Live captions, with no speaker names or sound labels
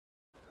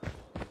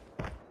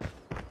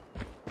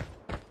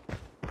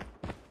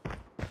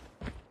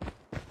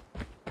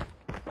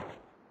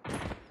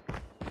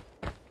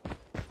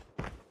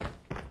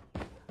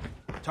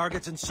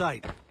Targets in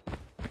sight.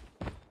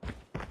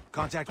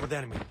 Contact with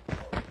enemy.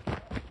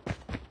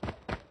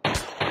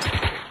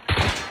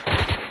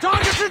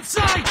 Targets in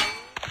sight!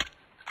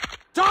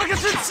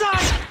 Targets in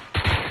sight!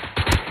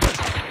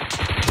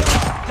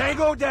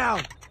 Tango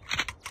down!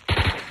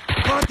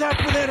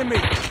 Contact with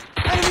enemy!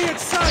 Enemy in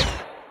sight!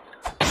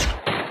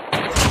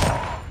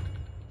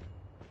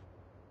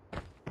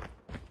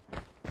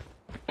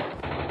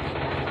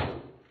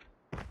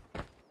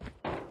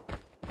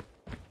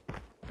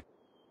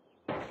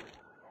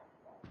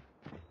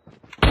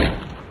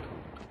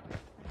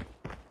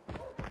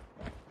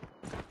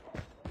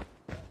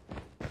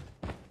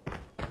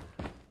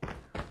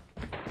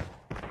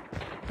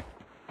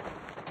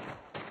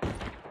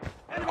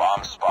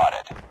 Bomb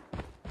spotted.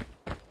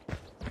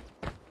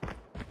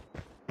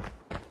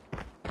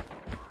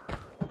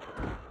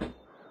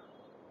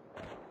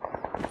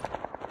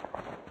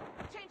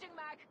 Changing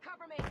mag,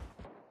 cover me.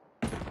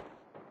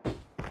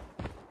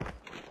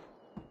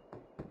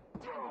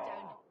 Tango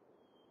down.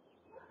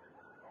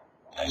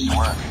 Nice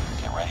work.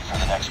 Get ready for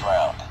the next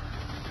round.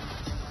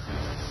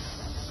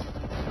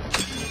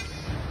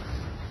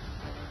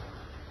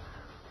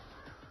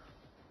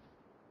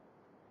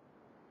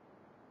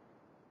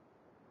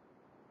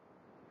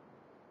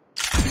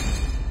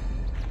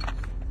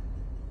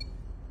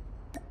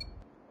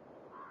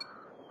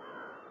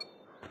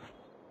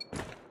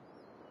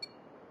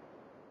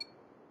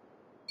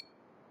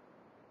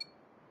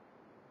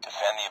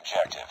 Defend the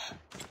objective.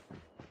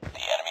 The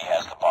enemy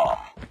has the bomb.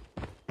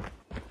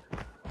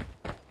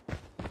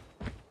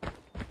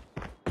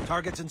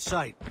 Targets in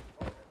sight.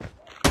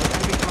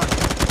 Enemy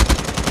contact.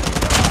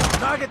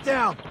 Target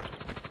down!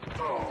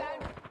 Down.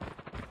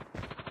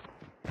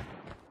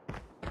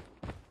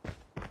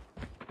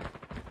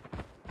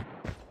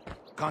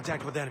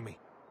 Contact with enemy.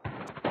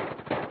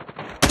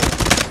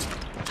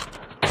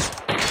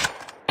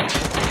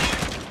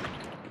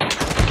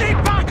 Need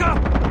backup!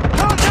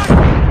 Contact!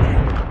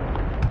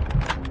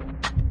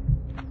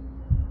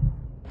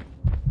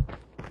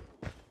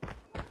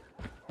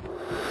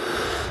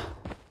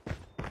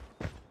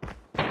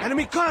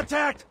 Enemy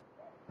contact!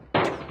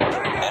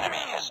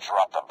 Enemy has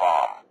dropped the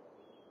bomb.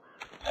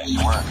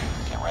 Nice work.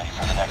 Get ready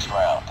for the next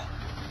round.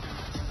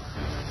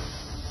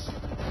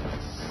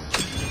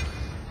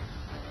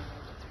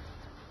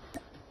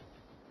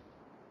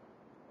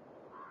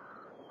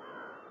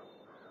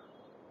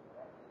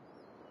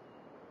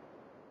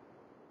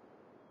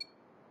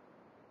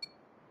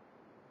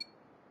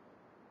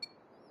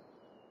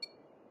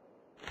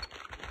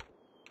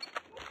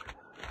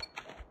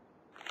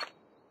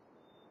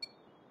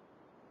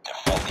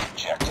 Defend the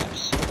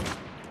objectives.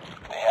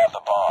 They have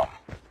the bomb.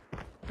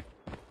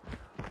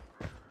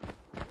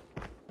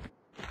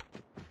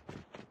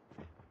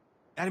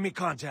 Enemy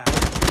contact.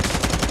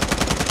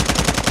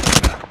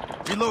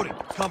 Reloading.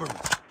 Cover me.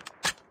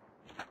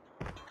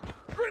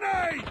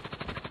 Grenade!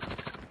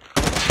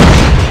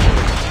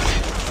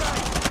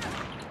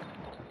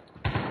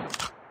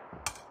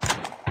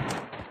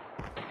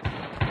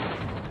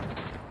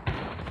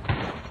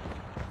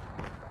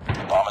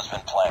 Bomb has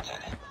been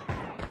planted.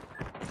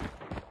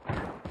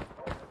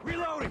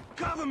 Reloading.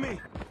 Cover me.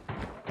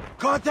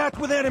 Contact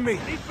with enemy.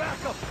 Need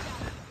backup.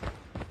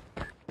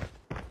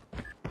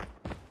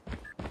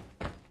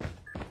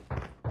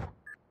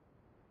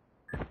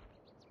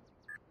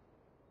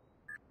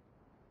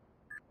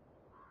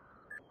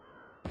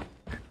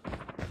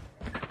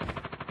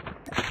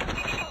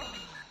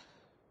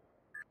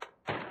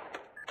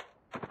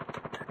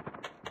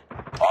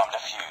 Bomb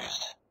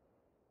defused.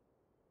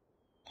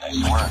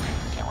 Nice work.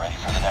 Get ready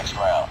for the next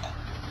round.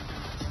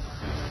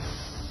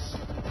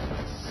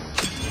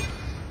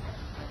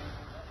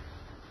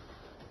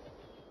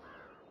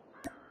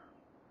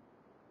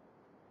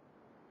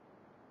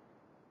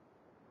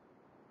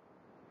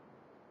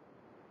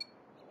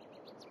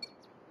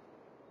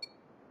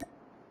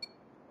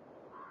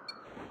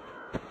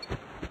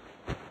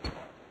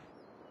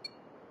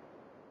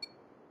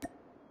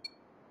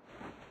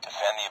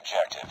 Defend the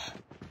objective.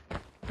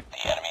 The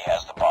enemy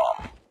has the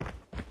bomb.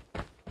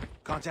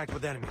 Contact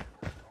with enemy.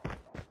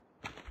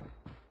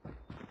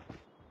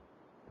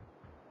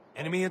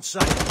 Enemy in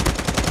sight.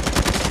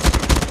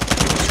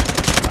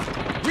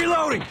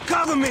 Reloading!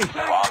 Cover me!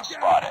 Bomb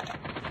spotted.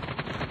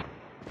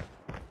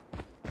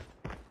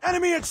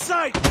 Enemy in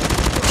sight!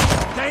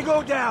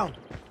 Tango down!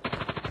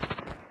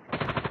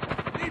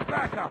 Need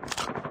backup!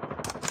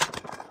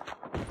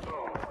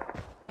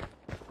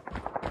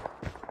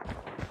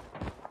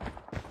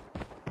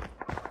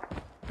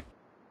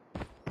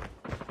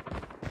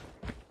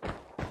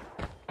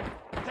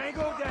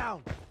 Tango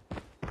down!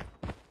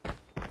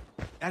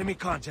 Enemy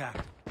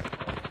contact.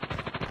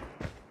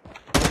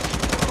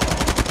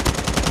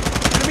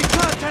 Enemy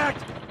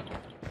contact!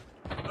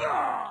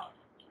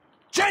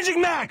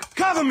 Changing mag!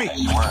 Cover me!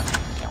 Nice work.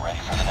 Get ready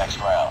for the next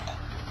round.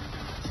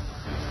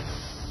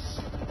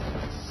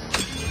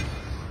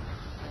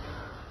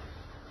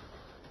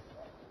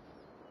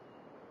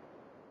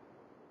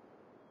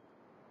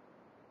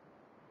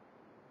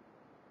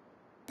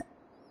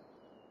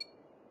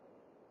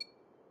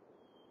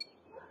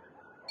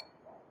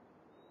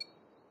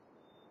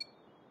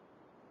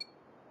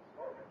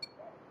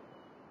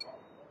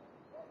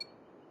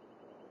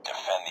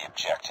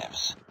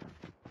 objectives.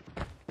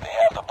 They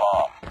have the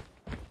bomb.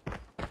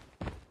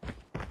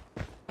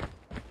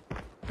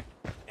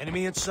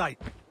 Enemy in sight.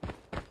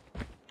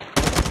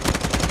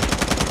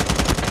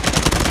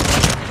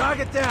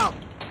 Target down.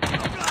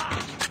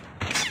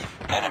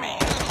 Enemy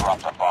has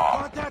dropped the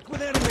bomb. Contact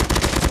with enemy.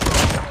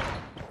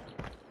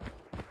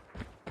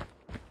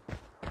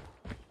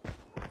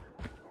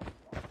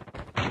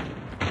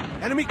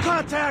 Enemy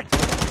contact.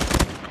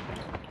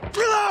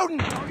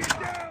 Reloading.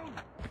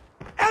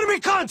 Enemy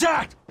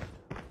contact.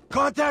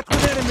 Contact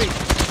with enemy.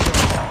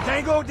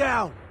 Tango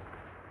down.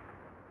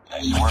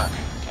 Nice work.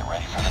 Get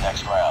ready for the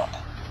next round.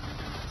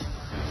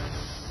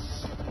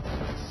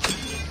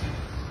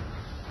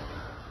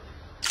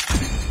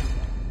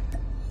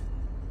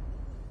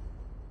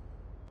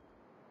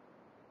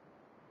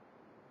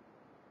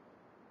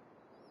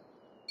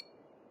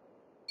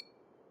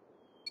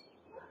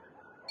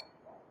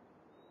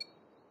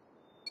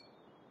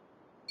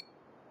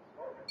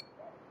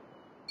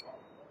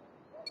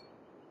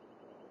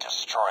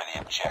 Destroy the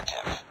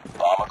objective.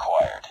 Bomb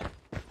acquired.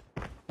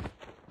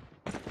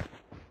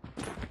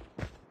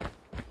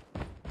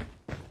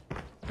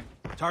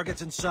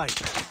 Targets in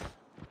sight.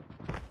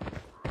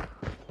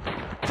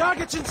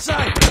 Targets in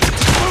sight!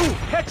 Ooh,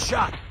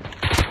 headshot!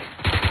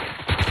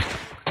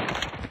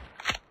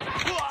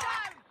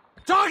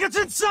 Targets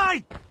in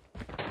sight!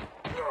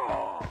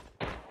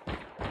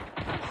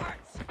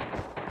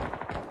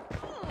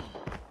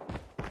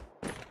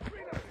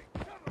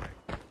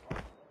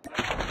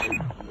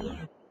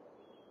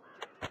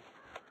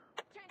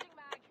 Changing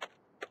mag.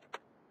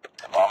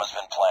 The bomb has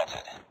been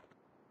planted.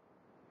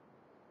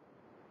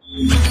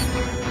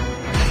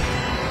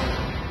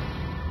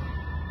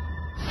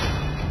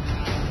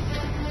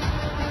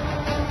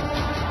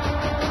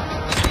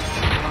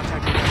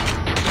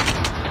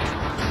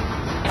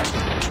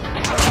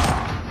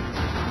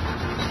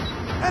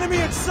 Enemy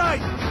in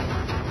sight!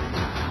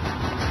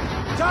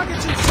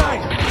 Targets in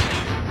sight!